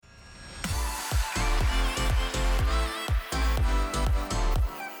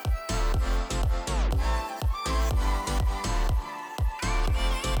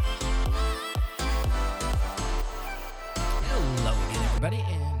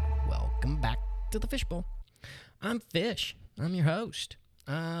welcome back to the Fishbowl. I'm Fish. I'm your host.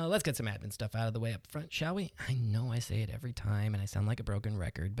 Let's get some admin stuff out of the way up front, shall we? I know I say it every time and I sound like a broken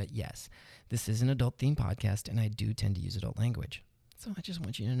record, but yes, this is an adult-themed podcast and I do tend to use adult language. So I just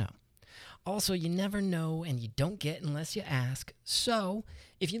want you to know. Also, you never know and you don't get unless you ask. So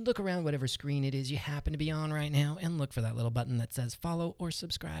if you look around whatever screen it is you happen to be on right now and look for that little button that says follow or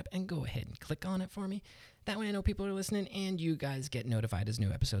subscribe and go ahead and click on it for me. That way I know people are listening and you guys get notified as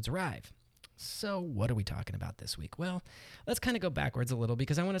new episodes arrive. So what are we talking about this week? Well, let's kind of go backwards a little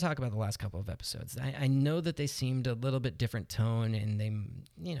because I want to talk about the last couple of episodes. I know that they seemed a little bit different tone and they,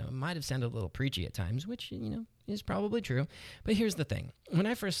 might have sounded a little preachy at times, which, is probably true. But here's the thing. When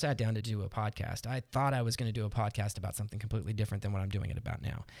I first sat down to do a podcast, I thought I was going to do a podcast about something completely different than what I'm doing it about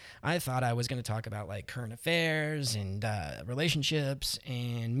now. I thought I was going to talk about like current affairs and relationships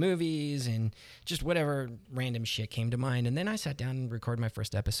and movies and just whatever random shit came to mind. And then I sat down and recorded my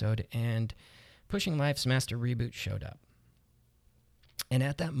first episode and Pushing Life's Master Reboot showed up. And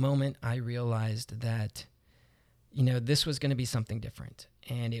at that moment, I realized that, this was going to be something different.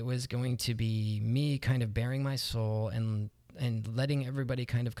 And it was going to be me kind of bearing my soul and letting everybody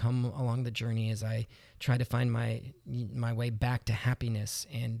kind of come along the journey as I try to find my way back to happiness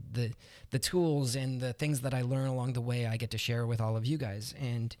and the tools and the things that I learn along the way I get to share with all of you guys.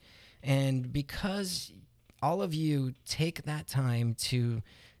 And because all of you take that time to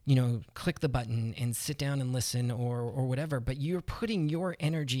click the button and sit down and listen or whatever, but you're putting your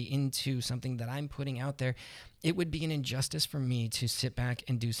energy into something that I'm putting out there, it would be an injustice for me to sit back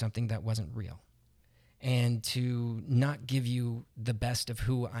and do something that wasn't real and to not give you the best of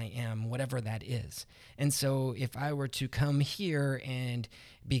who I am, whatever that is. And so if I were to come here and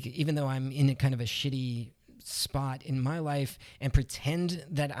even though I'm in a kind of a shitty spot in my life and pretend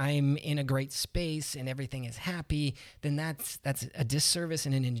that I'm in a great space and everything is happy, then that's a disservice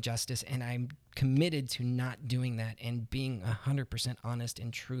and an injustice, and I'm committed to not doing that and being 100% honest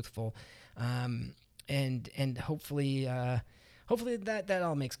and truthful, and hopefully that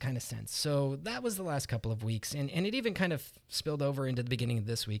all makes kind of sense. So that was the last couple of weeks, and it even kind of spilled over into the beginning of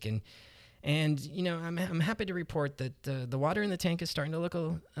this week, and I'm happy to report that the water in the tank is starting to look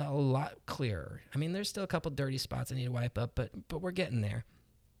a lot clearer. I mean, there's still a couple dirty spots I need to wipe up, but we're getting there.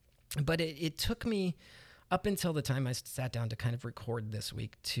 But it took me up until the time I sat down to kind of record this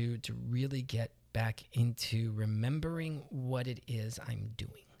week to really get back into remembering what it is I'm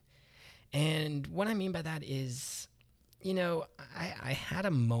doing. And what I mean by that is, I had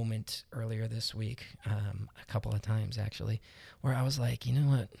a moment earlier this week, a couple of times actually, where I was like, you know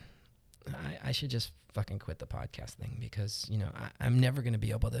what? I should just fucking quit the podcast thing because, I'm never going to be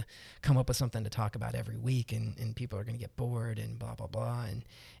able to come up with something to talk about every week and people are going to get bored and blah, blah, blah.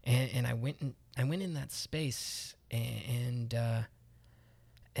 And I went in that space and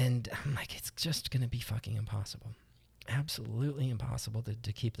I'm like, it's just going to be fucking impossible. Absolutely impossible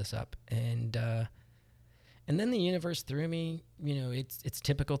to keep this up. And then the universe threw me, it's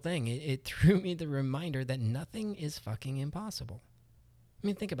typical thing. It threw me the reminder that nothing is fucking impossible. I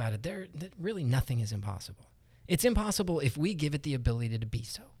mean, think about it. Really nothing is impossible. It's impossible if we give it the ability to be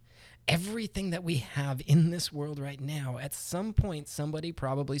so. Everything that we have in this world right now, at some point, somebody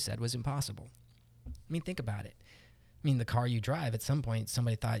probably said was impossible. I mean, think about it. I mean, the car you drive, at some point,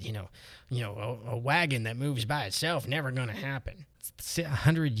 somebody thought, a wagon that moves by itself, never going to happen.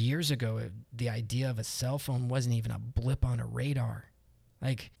 100 years ago, the idea of a cell phone wasn't even a blip on a radar.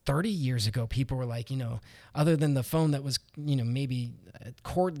 Like 30 years ago, people were like, other than the phone that was, maybe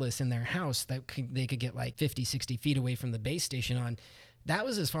cordless in their house that they could get like 50, 60 feet away from the base station on, that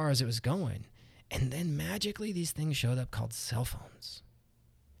was as far as it was going. And then magically these things showed up called cell phones.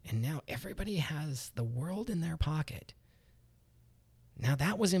 And now everybody has the world in their pocket. Now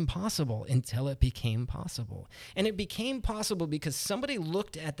that was impossible until it became possible. And it became possible because somebody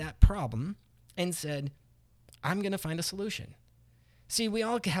looked at that problem and said, I'm going to find a solution. See, we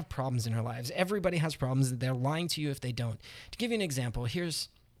all have problems in our lives. Everybody has problems. They're lying to you if they don't. To give you an example, here's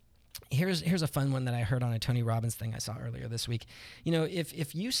a fun one that I heard on a Tony Robbins thing I saw earlier this week.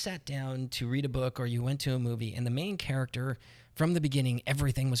 If you sat down to read a book or you went to a movie and the main character from the beginning,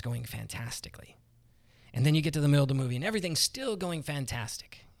 everything was going fantastically. And then you get to the middle of the movie and everything's still going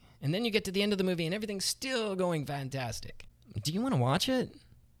fantastic. And then you get to the end of the movie and everything's still going fantastic. Do you want to watch it?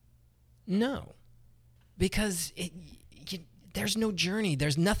 No. Because there's no journey.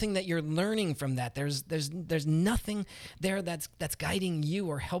 There's nothing that you're learning from that. There's nothing there that's guiding you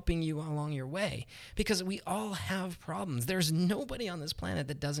or helping you along your way, because we all have problems. There's nobody on this planet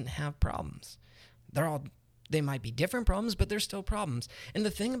that doesn't have problems. They might be different problems, but they're still problems. And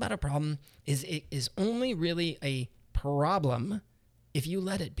the thing about a problem is it is only really a problem if you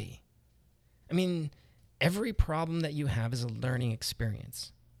let it be. I mean, every problem that you have is a learning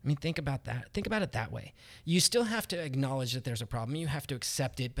experience. I mean, think about that. Think about it that way. You still have to acknowledge that there's a problem. You have to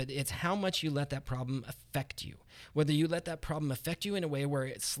accept it, but it's how much you let that problem affect you. Whether you let that problem affect you in a way where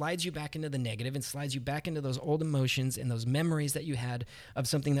it slides you back into the negative and slides you back into those old emotions and those memories that you had of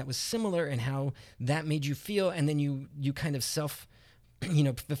something that was similar and how that made you feel, and then you kind of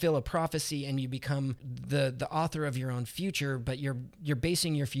fulfill a prophecy and you become the author of your own future, but you're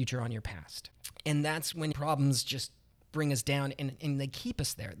basing your future on your past. And that's when problems just bring us down, and they keep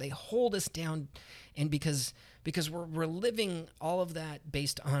us there. They hold us down, and because we're living all of that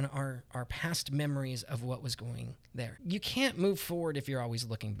based on our past memories of what was going there. You can't move forward if you're always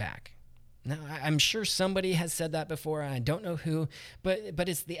looking back. Now, I'm sure somebody has said that before. I don't know who, but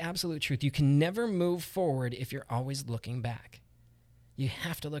it's the absolute truth. You can never move forward if you're always looking back. You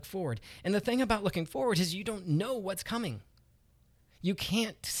have to look forward. And the thing about looking forward is you don't know what's coming. You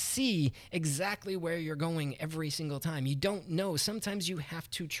can't see exactly where you're going every single time. You don't know. Sometimes you have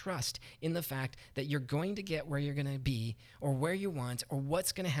to trust in the fact that you're going to get where you're going to be or where you want or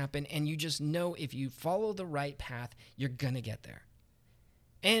what's going to happen. And you just know if you follow the right path, you're going to get there.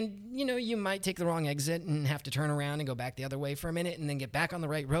 And, you might take the wrong exit and have to turn around and go back the other way for a minute and then get back on the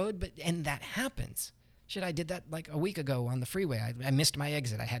right road. And that happens. Shit, I did that like a week ago on the freeway. I missed my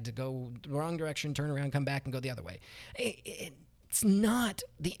exit. I had to go the wrong direction, turn around, come back, and go the other way. It's not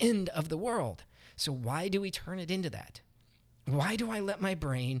the end of the world. So why do we turn it into that? Why do I let my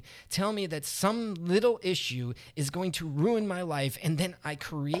brain tell me that some little issue is going to ruin my life, and then I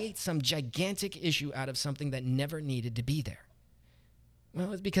create some gigantic issue out of something that never needed to be there?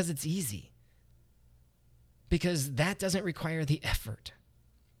 Well, it's because it's easy. Because that doesn't require the effort.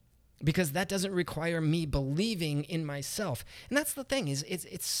 Because that doesn't require me believing in myself. And that's the thing, is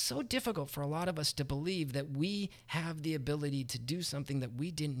it's so difficult for a lot of us to believe that we have the ability to do something that we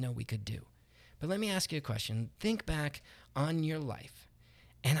didn't know we could do. But let me ask you a question. Think back on your life.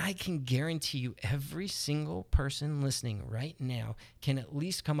 And I can guarantee you every single person listening right now can at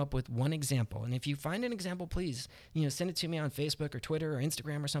least come up with one example. And if you find an example, please, send it to me on Facebook or Twitter or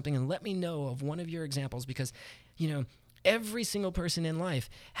Instagram or something and let me know of one of your examples, because, every single person in life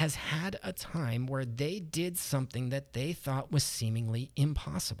has had a time where they did something that they thought was seemingly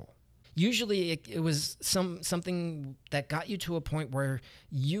impossible. Usually it was something that got you to a point where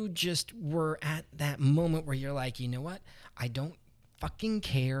you just were at that moment where you're like, you know what? I don't fucking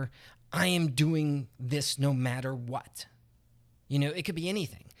care. I am doing this no matter what. It could be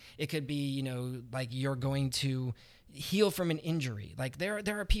anything. It could be, like you're going to heal from an injury. Like there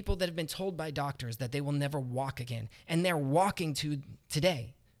are people that have been told by doctors that they will never walk again, and they're walking to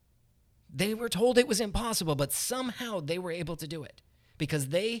today. They were told it was impossible, but somehow they were able to do it because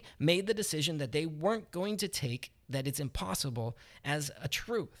they made the decision that they weren't going to take that it's impossible as a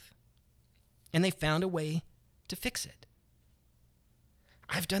truth. And they found a way to fix it.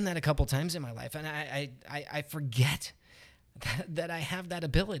 I've done that a couple times in my life, and I forget that I have that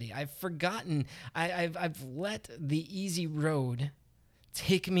ability. I've forgotten. I've let the easy road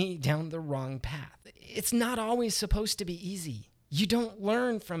take me down the wrong path. It's not always supposed to be easy. You don't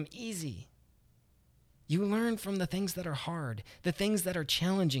learn from easy. You learn from the things that are hard, the things that are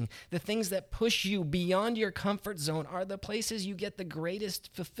challenging, the things that push you beyond your comfort zone are the places you get the greatest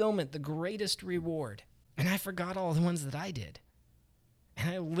fulfillment, the greatest reward. And I forgot all the ones that I did. And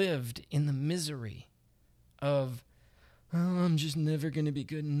I lived in the misery of, I'm just never going to be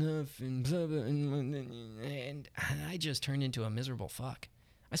good enough, and blah, blah, and I just turned into a miserable fuck.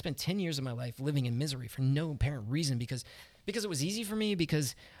 I spent 10 years of my life living in misery for no apparent reason because it was easy for me,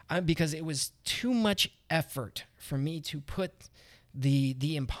 because it was too much effort for me to put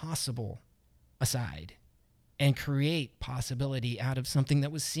the impossible aside and create possibility out of something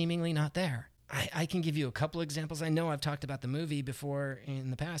that was seemingly not there. I can give you a couple examples. I know I've talked about the movie before in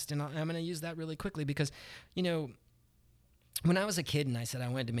the past, and I'm going to use that really quickly because, when I was a kid and I said I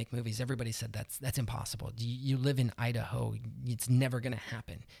wanted to make movies, everybody said that's impossible. You live in Idaho. It's never going to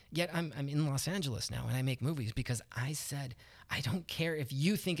happen. Yet I'm in Los Angeles now and I make movies because I said, I don't care if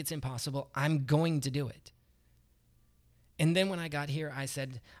you think it's impossible. I'm going to do it. And then when I got here, I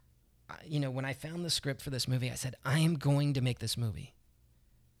said, when I found the script for this movie, I said, I am going to make this movie.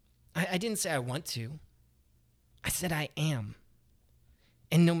 I didn't say I want to. I said I am.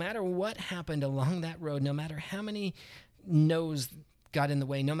 And no matter what happened along that road, no matter how many no's got in the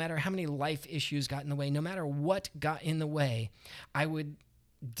way, no matter how many life issues got in the way, no matter what got in the way, I would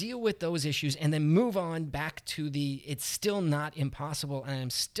deal with those issues and then move on back to it's still not impossible, and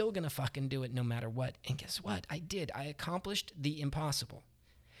I'm still going to fucking do it no matter what. And guess what? I did. I accomplished the impossible.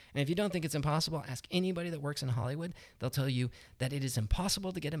 And if you don't think it's impossible, ask anybody that works in Hollywood. They'll tell you that it is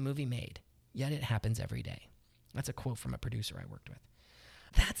impossible to get a movie made. yet it happens every day. That's a quote from a producer I worked with.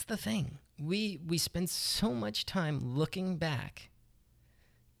 That's the thing. We spend so much time looking back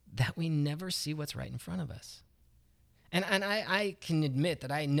that we never see what's right in front of us. And I can admit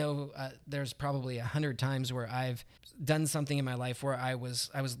that I know there's probably 100 times where I've done something in my life where I was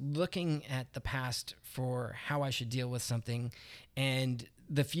looking at the past for how I should deal with something, and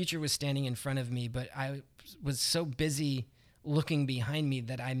the future was standing in front of me, but I was so busy looking behind me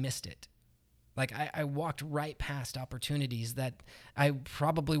that I missed it. Like I walked right past opportunities that I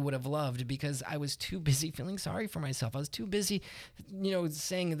probably would have loved because I was too busy feeling sorry for myself. I was too busy,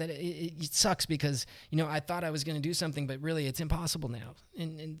 saying that it sucks because, I thought I was going to do something, but really it's impossible now.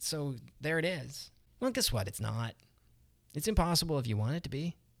 And so there it is. Well, guess what? It's not. It's impossible if you want it to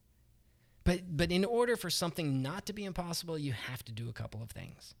be. But in order for something not to be impossible, you have to do a couple of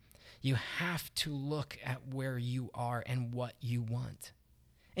things. You have to look at where you are and what you want.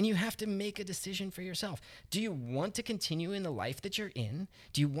 And you have to make a decision for yourself. Do you want to continue in the life that you're in?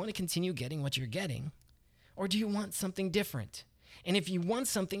 Do you want to continue getting what you're getting? Or do you want something different? And if you want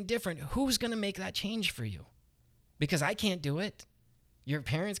something different, who's going to make that change for you? Because I can't do it. Your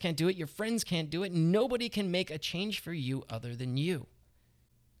parents can't do it. Your friends can't do it. Nobody can make a change for you other than you.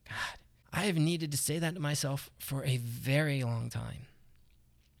 God, I have needed to say that to myself for a very long time.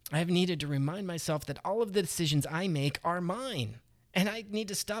 I have needed to remind myself that all of the decisions I make are mine. And I need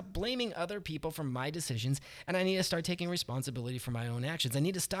to stop blaming other people for my decisions, and I need to start taking responsibility for my own actions. I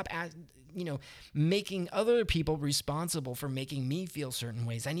need to stop, making other people responsible for making me feel certain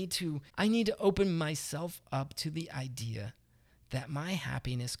ways. I need to open myself up to the idea that my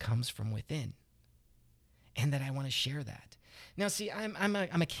happiness comes from within, and that I want to share that. Now, see, I'm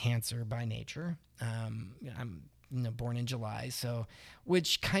a Cancer by nature. I'm born in July, so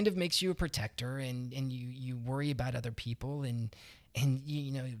which kind of makes you a protector, and you worry about other people, and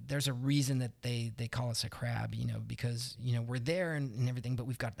there's a reason that they call us a crab, because we're there and everything, but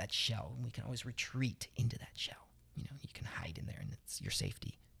we've got that shell, and we can always retreat into that shell. You can hide in there, and it's your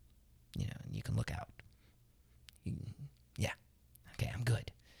safety. And you can look out. Okay, I'm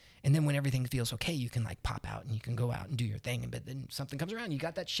good. And then when everything feels okay, you can pop out and you can go out and do your thing. But then something comes around, you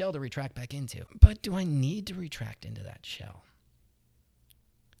got that shell to retract back into. But do I need to retract into that shell?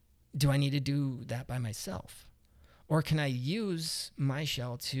 Do I need to do that by myself? Or can I use my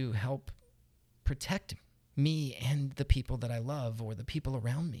shell to help protect me and the people that I love or the people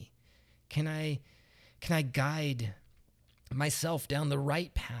around me? Can I guide myself down the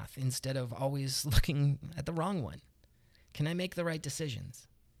right path instead of always looking at the wrong one? Can I make the right decisions?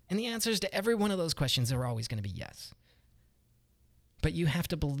 And the answers to every one of those questions are always going to be yes. But you have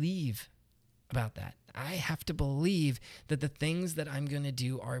to believe about that. I have to believe that the things that I'm going to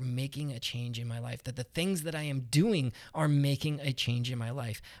do are making a change in my life, that the things that I am doing are making a change in my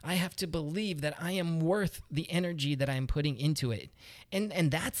life. I have to believe that I am worth the energy that I'm putting into it.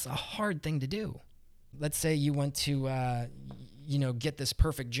 And that's a hard thing to do. Let's say you want to get this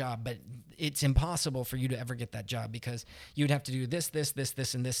perfect job, but it's impossible for you to ever get that job because you'd have to do this,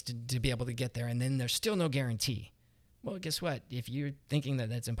 and this to be able to get there, and then there's still no guarantee. Well, guess what? If you're thinking that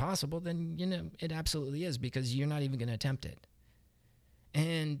that's impossible, then, it absolutely is because you're not even going to attempt it.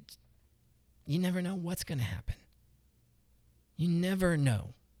 And you never know what's going to happen. You never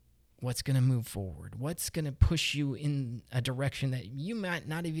know what's going to move forward, what's going to push you in a direction that you might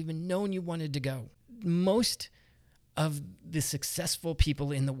not have even known you wanted to go. Most of the successful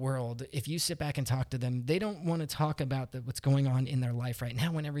people in the world, if you sit back and talk to them, they don't want to talk about what's going on in their life right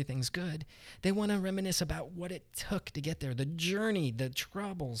now when everything's good. They want to reminisce about what it took to get there, the journey, the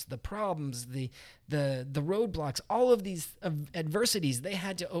troubles, the problems, the roadblocks, all of these adversities they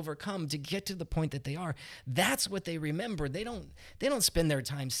had to overcome to get to the point that they are. That's what they remember. They don't spend their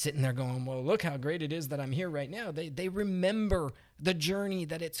time sitting there going, well, look how great it is that I'm here right now. They remember the journey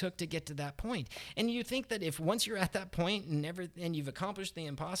that it took to get to that point. And you think that if once you're at that point and you've accomplished the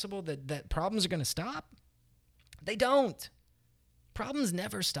impossible, that problems are going to stop? They don't. Problems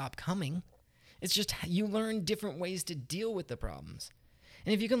never stop coming. It's just you learn different ways to deal with the problems.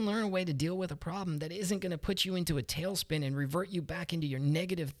 And if you can learn a way to deal with a problem that isn't going to put you into a tailspin and revert you back into your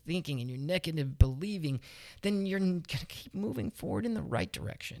negative thinking and your negative believing, then you're going to keep moving forward in the right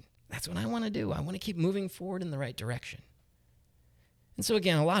direction. That's what I want to do. I want to keep moving forward in the right direction. And so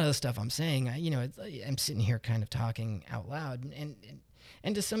again, a lot of the stuff I'm saying, I'm sitting here kind of talking out loud,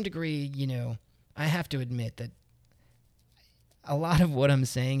 and to some degree, I have to admit that a lot of what I'm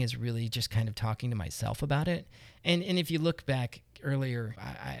saying is really just kind of talking to myself about it. And if you look back earlier,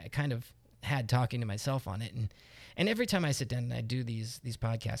 I kind of had talking to myself on it, and every time I sit down and I do these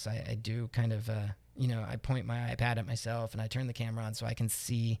podcasts, I do kind of I point my iPad at myself and I turn the camera on so I can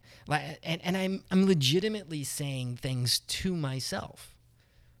see, and I'm legitimately saying things to myself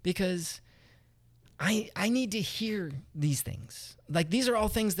because I need to hear these things. Like, these are all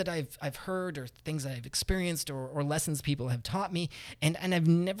things that I've heard or things that I've experienced or lessons people have taught me, and I've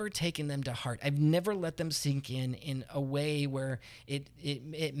never taken them to heart. I've never let them sink in a way where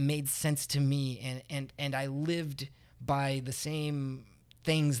it made sense to me, and I lived by the same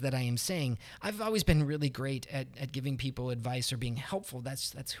things that I am saying. I've always been really great at giving people advice or being helpful.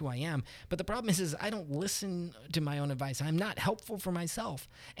 That's who I am. But the problem is I don't listen to my own advice. I'm not helpful for myself.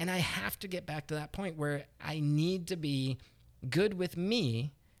 And I have to get back to that point where I need to be good with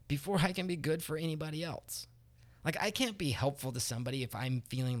me before I can be good for anybody else. Like, I can't be helpful to somebody if I'm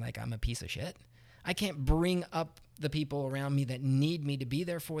feeling like I'm a piece of shit. I can't bring up the people around me that need me to be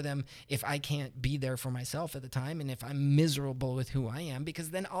there for them if I can't be there for myself at the time, and if I'm miserable with who I am, because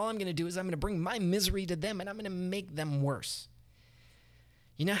then all I'm going to do is I'm going to bring my misery to them and I'm going to make them worse.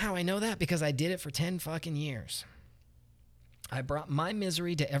 You know how I know that? Because I did it for 10 fucking years. I brought my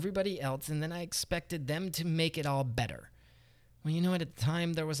misery to everybody else, and then I expected them to make it all better. Well, you know what? At the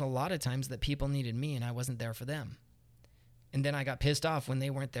time, there was a lot of times that people needed me and I wasn't there for them. And then I got pissed off when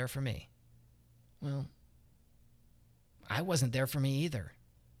they weren't there for me. Well, I wasn't there for me either.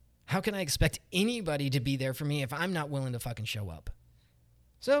 How can I expect anybody to be there for me if I'm not willing to fucking show up?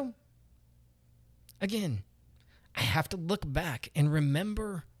 So, again, I have to look back and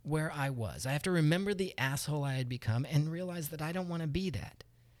remember where I was. I have to remember the asshole I had become and realize that I don't want to be that.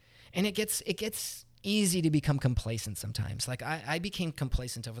 And it gets easy to become complacent sometimes. Like, I became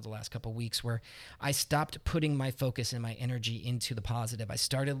complacent over the last couple of weeks where I stopped putting my focus and my energy into the positive. I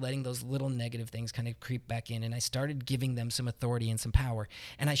started letting those little negative things kind of creep back in, and I started giving them some authority and some power.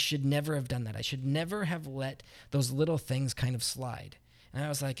 And I should never have done that. I should never have let those little things kind of slide. And I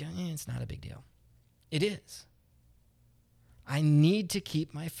was like, it's not a big deal. It is. I need to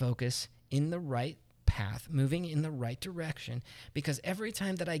keep my focus in the right path, moving in the right direction, because every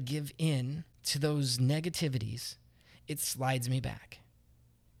time that I give in to those negativities, it slides me back.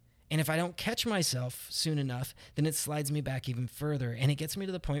 And if I don't catch myself soon enough, then it slides me back even further, and it gets me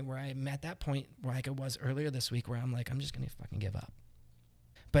to the point where I'm at that point where like I was earlier this week, where I'm like, I'm just going to fucking give up.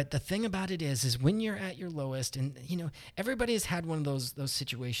 But the thing about it is when you're at your lowest, and everybody has had one of those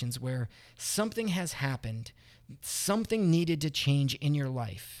situations where something has happened, something needed to change in your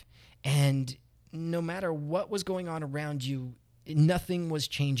life, and no matter what was going on around you, nothing was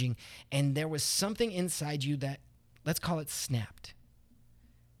changing, and there was something inside you that, let's call it, snapped.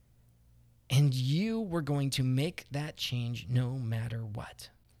 And you were going to make that change no matter what.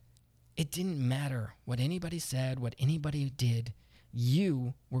 It didn't matter what anybody said, what anybody did.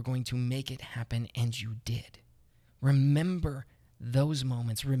 You were going to make it happen, and you did. Remember those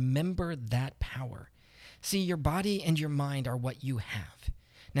moments. Remember that power. See, your body and your mind are what you have.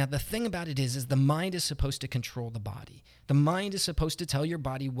 Now, the thing about it is the mind is supposed to control the body. The mind is supposed to tell your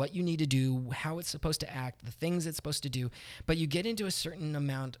body what you need to do, how it's supposed to act, the things it's supposed to do. But you get into a certain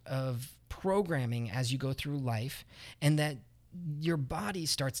amount of programming as you go through life, and that your body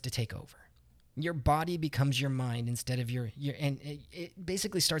starts to take over. Your body becomes your mind instead of your and it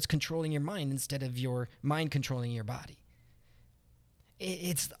basically starts controlling your mind instead of your mind controlling your body.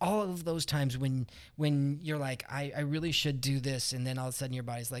 It's all of those times when you're like, I really should do this, and then all of a sudden your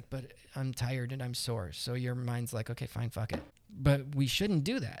body's like, but I'm tired and I'm sore. So your mind's like, okay, fine, fuck it. But we shouldn't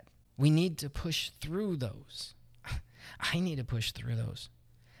do that. We need to push through those. I need to push through those.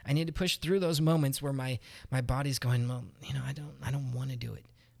 I need to push through those moments where my body's going, well, I don't want to do it.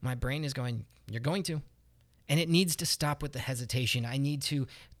 My brain is going, you're going to. And it needs to stop with the hesitation. I need to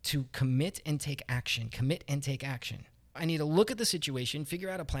commit and take action. Commit and take action. I need to look at the situation, figure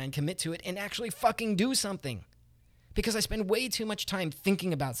out a plan, commit to it, and actually fucking do something. Because I spend way too much time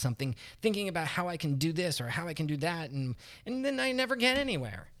thinking about something, thinking about how I can do this or how I can do that, and then I never get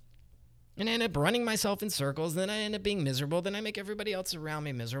anywhere. And I end up running myself in circles, then I end up being miserable, then I make everybody else around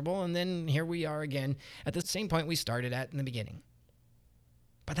me miserable, and then here we are again at the same point we started at in the beginning.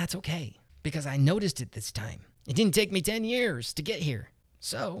 But that's okay, because I noticed it this time. It didn't take me 10 years to get here.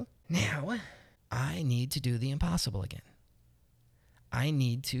 So now I need to do the impossible again. I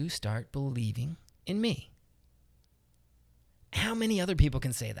need to start believing in me. How many other people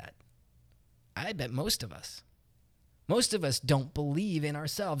can say that? I bet most of us. Most of us don't believe in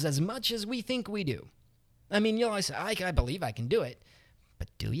ourselves as much as we think we do. I mean, you'll always say, I believe I can do it. But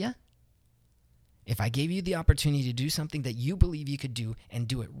do you? If I gave you the opportunity to do something that you believe you could do and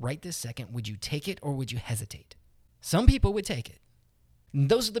do it right this second, would you take it or would you hesitate? Some people would take it. And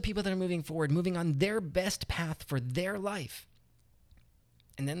those are the people that are moving forward, moving on their best path for their life.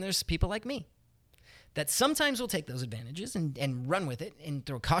 And then there's people like me. that sometimes will take those advantages and run with it and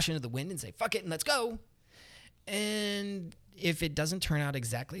throw caution to the wind and say, fuck it and let's go. And if it doesn't turn out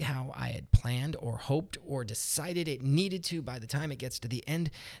exactly how I had planned or hoped or decided it needed to by the time it gets to the end,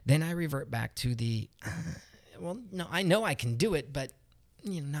 then I revert back to the, well, no, I know I can do it, but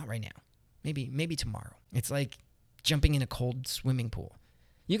not right now. Maybe tomorrow. It's like jumping in a cold swimming pool.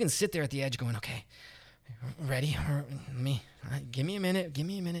 You can sit there at the edge going, okay, ready? Give me a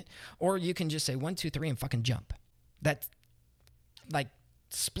minute. Or you can just say 1, 2, 3 and fucking jump. That like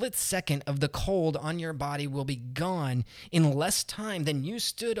split second of the cold on your body will be gone in less time than you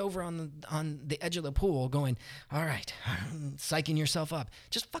stood over on the edge of the pool going, all right, psyching yourself up.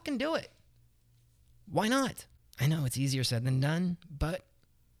 Just fucking do it. Why not? I know it's easier said than done, but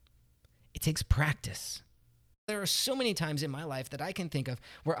it takes practice. There are so many times in my life that I can think of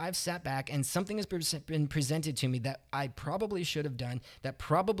where I've sat back and something has been presented to me that I probably should have done, that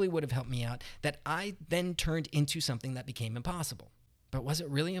probably would have helped me out, that I then turned into something that became impossible. But was it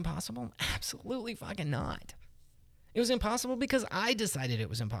really impossible? Absolutely fucking not. It was impossible because I decided it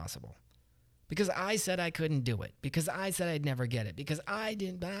was impossible. Because I said I couldn't do it. Because I said I'd never get it. Because I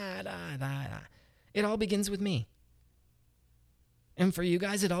didn't. It all begins with me. And for you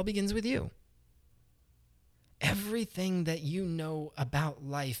guys, it all begins with you. Everything that you know about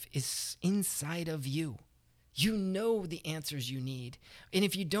life is inside of you. You know the answers you need. And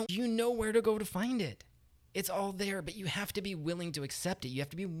if you don't, you know where to go to find it. It's all there, but you have to be willing to accept it. You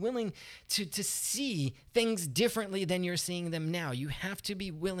have to be willing to see things differently than you're seeing them now. You have to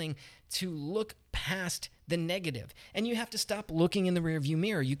be willing to look past the negative. And you have to stop looking in the rearview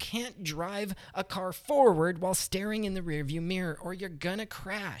mirror. You can't drive a car forward while staring in the rearview mirror, or you're gonna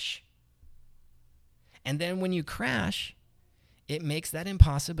crash. And then when you crash, it makes that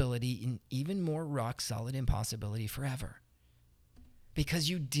impossibility an even more rock-solid impossibility forever. Because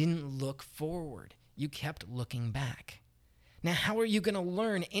you didn't look forward. You kept looking back. Now, how are you going to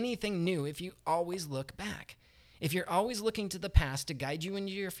learn anything new if you always look back? If you're always looking to the past to guide you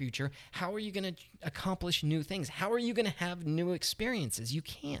into your future, how are you going to accomplish new things? How are you going to have new experiences? You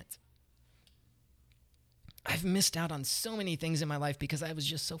can't. I've missed out on so many things in my life because I was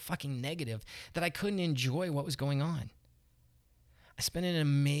just so fucking negative that I couldn't enjoy what was going on. I spent an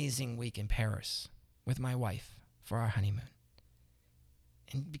amazing week in Paris with my wife for our honeymoon.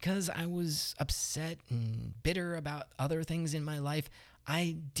 And because I was upset and bitter about other things in my life,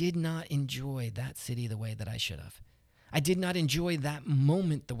 I did not enjoy that city the way that I should have. I did not enjoy that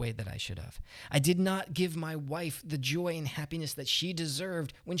moment the way that I should have. I did not give my wife the joy and happiness that she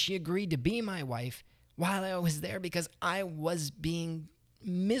deserved when she agreed to be my wife while I was there, because I was being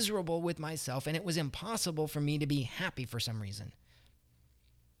miserable with myself and it was impossible for me to be happy for some reason.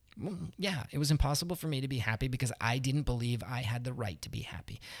 Well, yeah, it was impossible for me to be happy because I didn't believe I had the right to be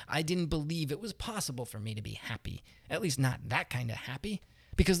happy. I didn't believe it was possible for me to be happy, at least not that kind of happy,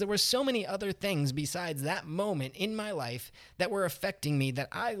 because there were so many other things besides that moment in my life that were affecting me that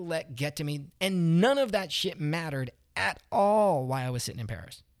I let get to me, and none of that shit mattered at all while I was sitting in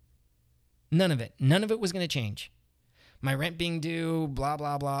Paris. None of it. None of it was going to change. My rent being due, blah,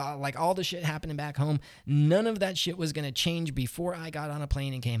 blah, blah, like all the shit happening back home, none of that shit was going to change before I got on a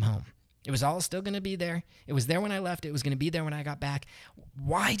plane and came home. It was all still going to be there. It was there when I left. It was going to be there when I got back.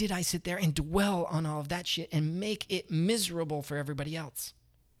 Why did I sit there and dwell on all of that shit and make it miserable for everybody else?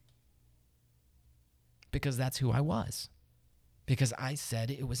 Because that's who I was. Because I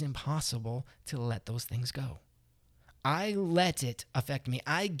said it was impossible to let those things go. I let it affect me.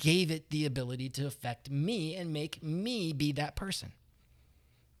 I gave it the ability to affect me and make me be that person.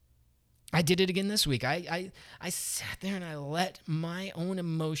 I did it again this week. I sat there and I let my own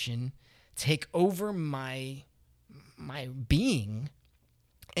emotion take over my being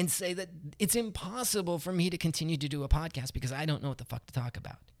and say that it's impossible for me to continue to do a podcast because I don't know what the fuck to talk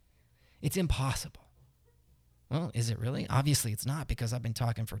about. It's impossible. Well, is it really? Obviously it's not, because I've been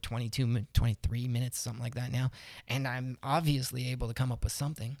talking for 23 minutes, something like that now, and I'm obviously able to come up with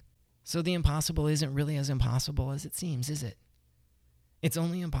something. So the impossible isn't really as impossible as it seems, is it? It's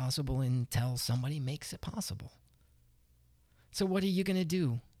only impossible until somebody makes it possible. So what are you going to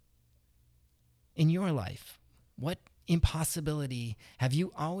do in your life? What impossibility have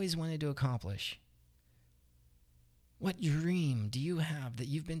you always wanted to accomplish? What dream do you have that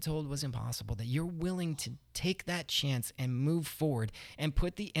you've been told was impossible, that you're willing to take that chance and move forward and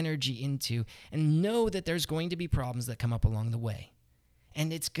put the energy into, and know that there's going to be problems that come up along the way?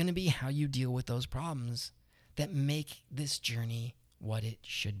 And it's going to be how you deal with those problems that make this journey what it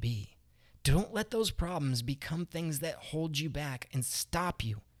should be. Don't let those problems become things that hold you back and stop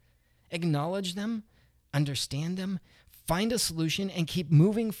you. Acknowledge them, understand them, find a solution and keep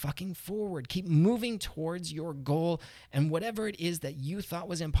moving fucking forward. Keep moving towards your goal, and whatever it is that you thought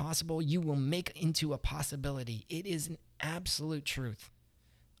was impossible, you will make into a possibility. It is an absolute truth.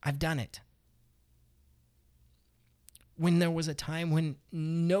 I've done it. When there was a time when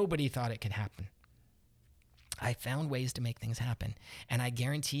nobody thought it could happen, I found ways to make things happen. And I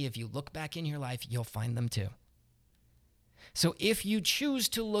guarantee if you look back in your life, you'll find them too. So if you choose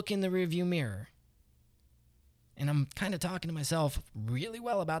to look in the rearview mirror, and I'm kind of talking to myself really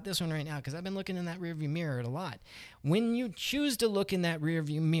well about this one right now because I've been looking in that rearview mirror a lot. When you choose to look in that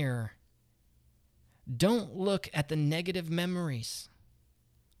rearview mirror, don't look at the negative memories.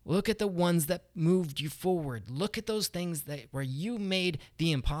 Look at the ones that moved you forward. Look at those things where you made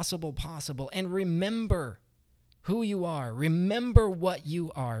the impossible possible, and remember who you are. Remember what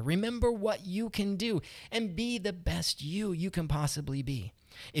you are. Remember what you can do, and be the best you can possibly be.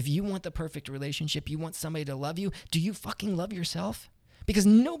 If you want the perfect relationship, you want somebody to love you, do you fucking love yourself? Because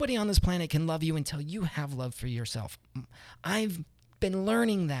nobody on this planet can love you until you have love for yourself. I've been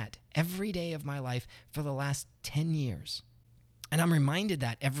learning that every day of my life for the last 10 years. And I'm reminded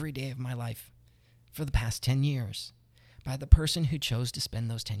that every day of my life for the past 10 years by the person who chose to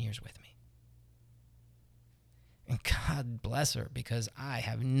spend those 10 years with me. And God bless her, because I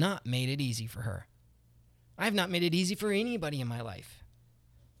have not made it easy for her. I have not made it easy for anybody in my life.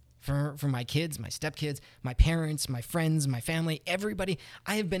 For my kids, my stepkids, my parents, my friends, my family, everybody.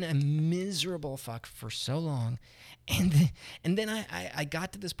 I have been a miserable fuck for so long. And then I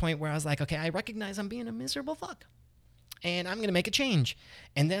got to this point where I was like, okay, I recognize I'm being a miserable fuck. And I'm going to make a change.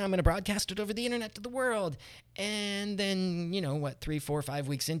 And then I'm going to broadcast it over the internet to the world. And then, 3, 4, 5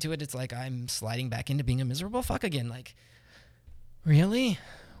 weeks into it, it's like I'm sliding back into being a miserable fuck again. Like, really?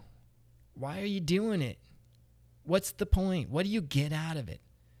 Why are you doing it? What's the point? What do you get out of it?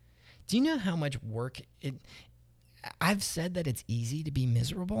 Do you know how much work I've said that it's easy to be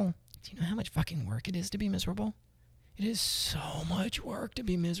miserable. Do you know how much fucking work it is to be miserable? It is so much work to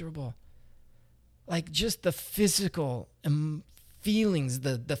be miserable. Like, just the physical feelings,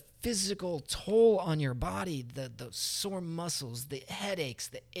 the physical toll on your body, the sore muscles, the headaches,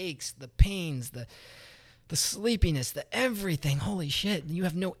 the aches, the pains, the sleepiness, the everything. Holy shit, you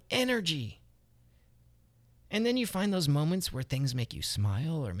have no energy. And then you find those moments where things make you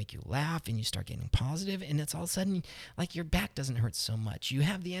smile or make you laugh and you start getting positive, and it's all of a sudden like your back doesn't hurt so much. You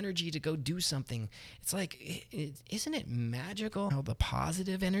have the energy to go do something. It's like, isn't it magical how the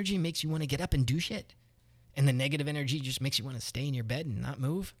positive energy makes you want to get up and do shit, and the negative energy just makes you want to stay in your bed and not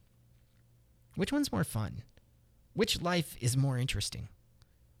move? Which one's more fun? Which life is more interesting?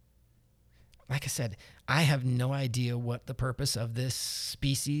 Like I said, I have no idea what the purpose of this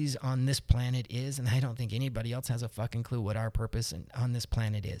species on this planet is, and I don't think anybody else has a fucking clue what our purpose on this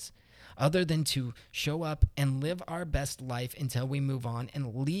planet is, other than to show up and live our best life until we move on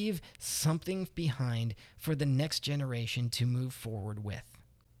and leave something behind for the next generation to move forward with.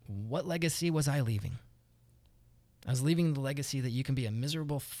 What legacy was I leaving? I was leaving the legacy that you can be a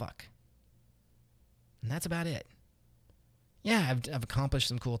miserable fuck. And that's about it. Yeah, I've accomplished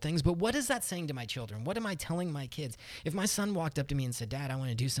some cool things, but what is that saying to my children? What am I telling my kids? If my son walked up to me and said, "Dad, I want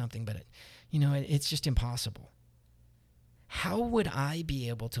to do something, but it's just impossible." How would I be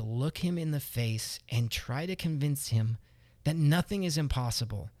able to look him in the face and try to convince him that nothing is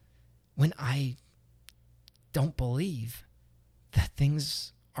impossible when I don't believe that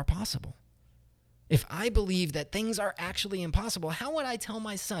things are possible? If I believe that things are actually impossible, how would I tell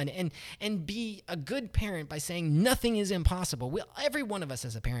my son and be a good parent by saying nothing is impossible? Well, every one of us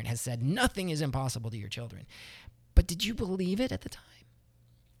as a parent has said nothing is impossible to your children. But did you believe it at the time?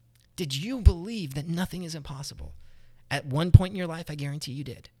 Did you believe that nothing is impossible? At one point in your life, I guarantee you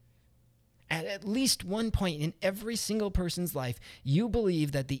did. At least one point in every single person's life, you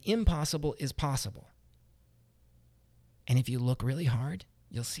believe that the impossible is possible. And if you look really hard,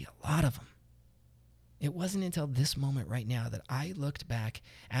 you'll see a lot of them. It wasn't until this moment right now that I looked back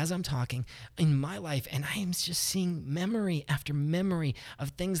as I'm talking in my life, and I am just seeing memory after memory of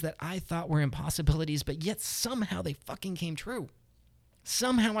things that I thought were impossibilities, but yet somehow they fucking came true.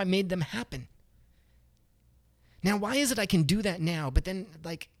 Somehow I made them happen. Now, why is it I can do that now, but then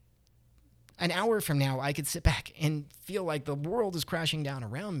like an hour from now, I could sit back and feel like the world is crashing down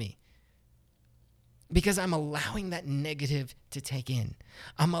around me? Because I'm allowing that negative to take in.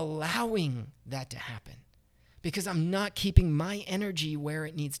 I'm allowing that to happen. Because I'm not keeping my energy where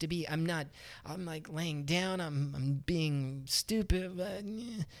it needs to be. I'm like laying down. I'm being stupid,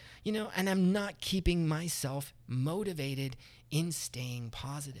 and I'm not keeping myself motivated in staying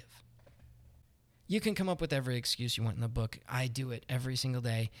positive. You can come up with every excuse you want in the book. I do it every single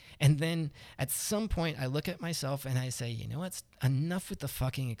day. And then at some point, I look at myself and I say, you know what? Enough with the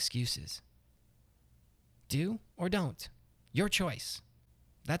fucking excuses. Do or don't. Your choice.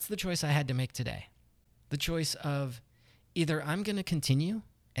 That's the choice I had to make today. The choice of either I'm going to continue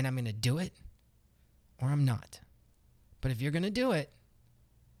and I'm going to do it, or I'm not. But if you're going to do it,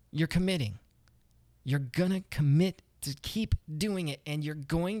 you're committing. You're going to commit to keep doing it, and you're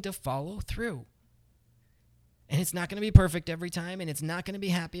going to follow through. And it's not going to be perfect every time, and it's not going to be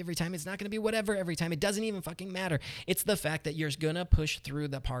happy every time. It's not going to be whatever every time. It doesn't even fucking matter. It's the fact that you're going to push through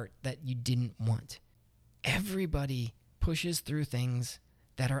the part that you didn't want. Everybody pushes through things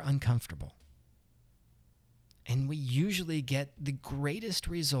that are uncomfortable. And we usually get the greatest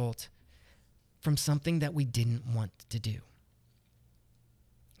result from something that we didn't want to do.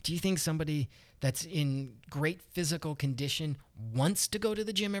 Do you think somebody that's in great physical condition wants to go to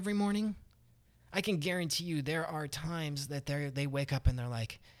the gym every morning? I can guarantee you there are times that they wake up and they're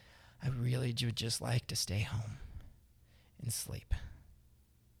like, I really would just like to stay home and sleep.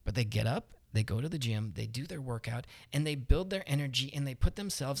 But they get up, they go to the gym, they do their workout, and they build their energy, and they put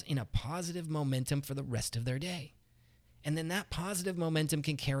themselves in a positive momentum for the rest of their day. And then that positive momentum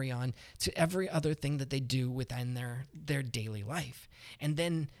can carry on to every other thing that they do within their daily life. And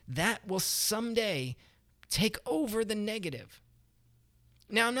then that will someday take over the negative.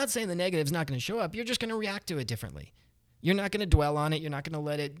 Now, I'm not saying the negative is not going to show up. You're just going to react to it differently. You're not going to dwell on it. You're not going to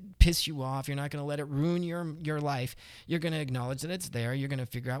let it piss you off. You're not going to let it ruin your life. You're going to acknowledge that it's there. You're going to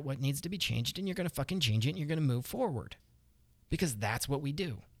figure out what needs to be changed, and you're going to fucking change it, and you're going to move forward. Because that's what we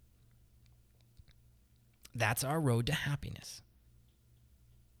do. That's our road to happiness.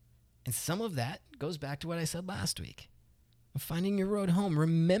 And some of that goes back to what I said last week. Finding your road home.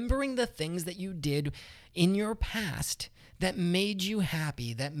 Remembering the things that you did in your past that made you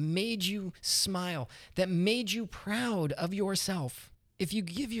happy, that made you smile, that made you proud of yourself. If you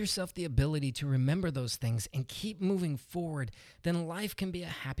give yourself the ability to remember those things and keep moving forward, then life can be a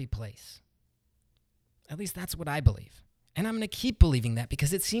happy place. At least that's what I believe. And I'm going to keep believing that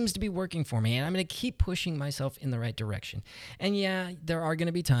because it seems to be working for me, and I'm going to keep pushing myself in the right direction. And yeah, there are going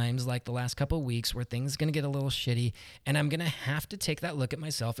to be times like the last couple of weeks where things are going to get a little shitty, and I'm going to have to take that look at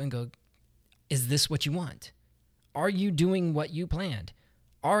myself and go, is this what you want? Are you doing what you planned?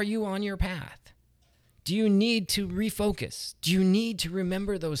 Are you on your path? Do you need to refocus? Do you need to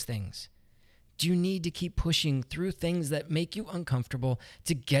remember those things? Do you need to keep pushing through things that make you uncomfortable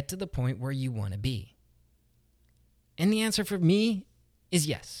to get to the point where you want to be? And the answer for me is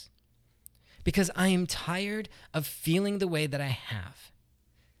yes. Because I am tired of feeling the way that I have.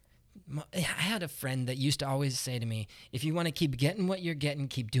 I had a friend that used to always say to me, if you want to keep getting what you're getting,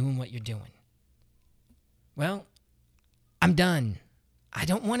 keep doing what you're doing. Well, I'm done. I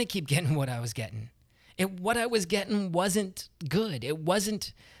don't want to keep getting what I was getting. What I was getting wasn't good. It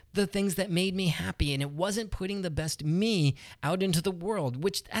wasn't the things that made me happy, and it wasn't putting the best me out into the world,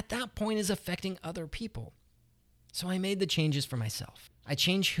 which at that point is affecting other people. So I made the changes for myself. I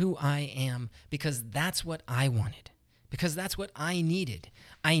changed who I am because that's what I wanted, because that's what I needed.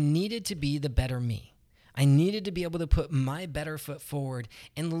 I needed to be the better me. I needed to be able to put my better foot forward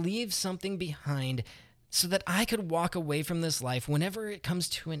and leave something behind so that I could walk away from this life whenever it comes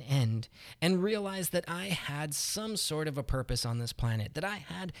to an end and realize that I had some sort of a purpose on this planet, that I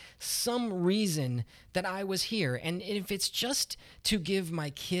had some reason that I was here. And if it's just to give my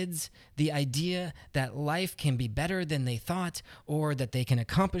kids the idea that life can be better than they thought, or that they can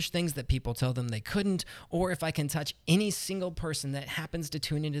accomplish things that people tell them they couldn't, or if I can touch any single person that happens to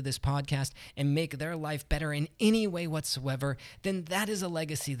tune into this podcast and make their life better in any way whatsoever, then that is a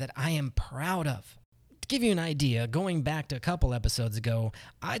legacy that I am proud of. To give you an idea, going back to a couple episodes ago,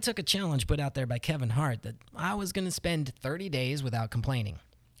 I took a challenge put out there by Kevin Hart that I was going to spend 30 days without complaining.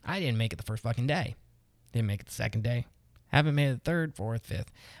 I didn't make it the first fucking day. Didn't make it the second day. Haven't made it the third, fourth,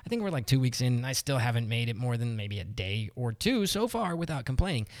 fifth. I think we're like 2 weeks in, and I still haven't made it more than maybe a day or two so far without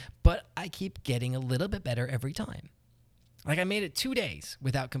complaining. But I keep getting a little bit better every time. Like I made it 2 days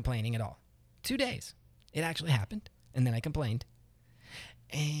without complaining at all. 2 days. It actually happened, and then I complained.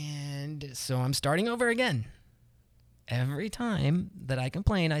 And so I'm starting over again. Every time that I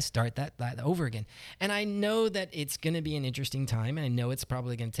complain, I start that over again. And I know that it's going to be an interesting time, and I know it's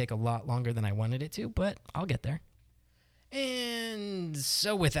probably going to take a lot longer than I wanted it to, but I'll get there. And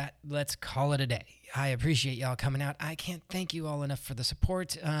so with that, let's call it a day. I appreciate y'all coming out. I can't thank you all enough for the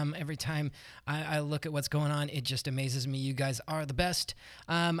support. Every time I look at what's going on, it just amazes me. You guys are the best.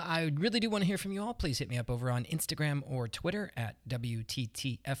 I really do want to hear from you all. Please hit me up over on Instagram or Twitter at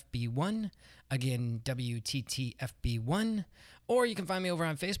WTTFB1. Again, WTTFB1. Or you can find me over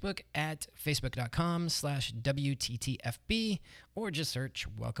on Facebook at facebook.com/WTTFB, or just search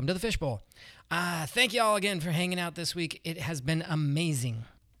Welcome to the Fishbowl. Thank you all again for hanging out this week. It has been amazing.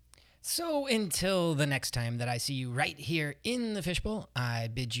 So until the next time that I see you right here in the Fishbowl, I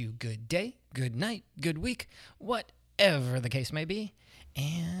bid you good day, good night, good week, whatever the case may be,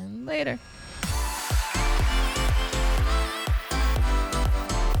 and later.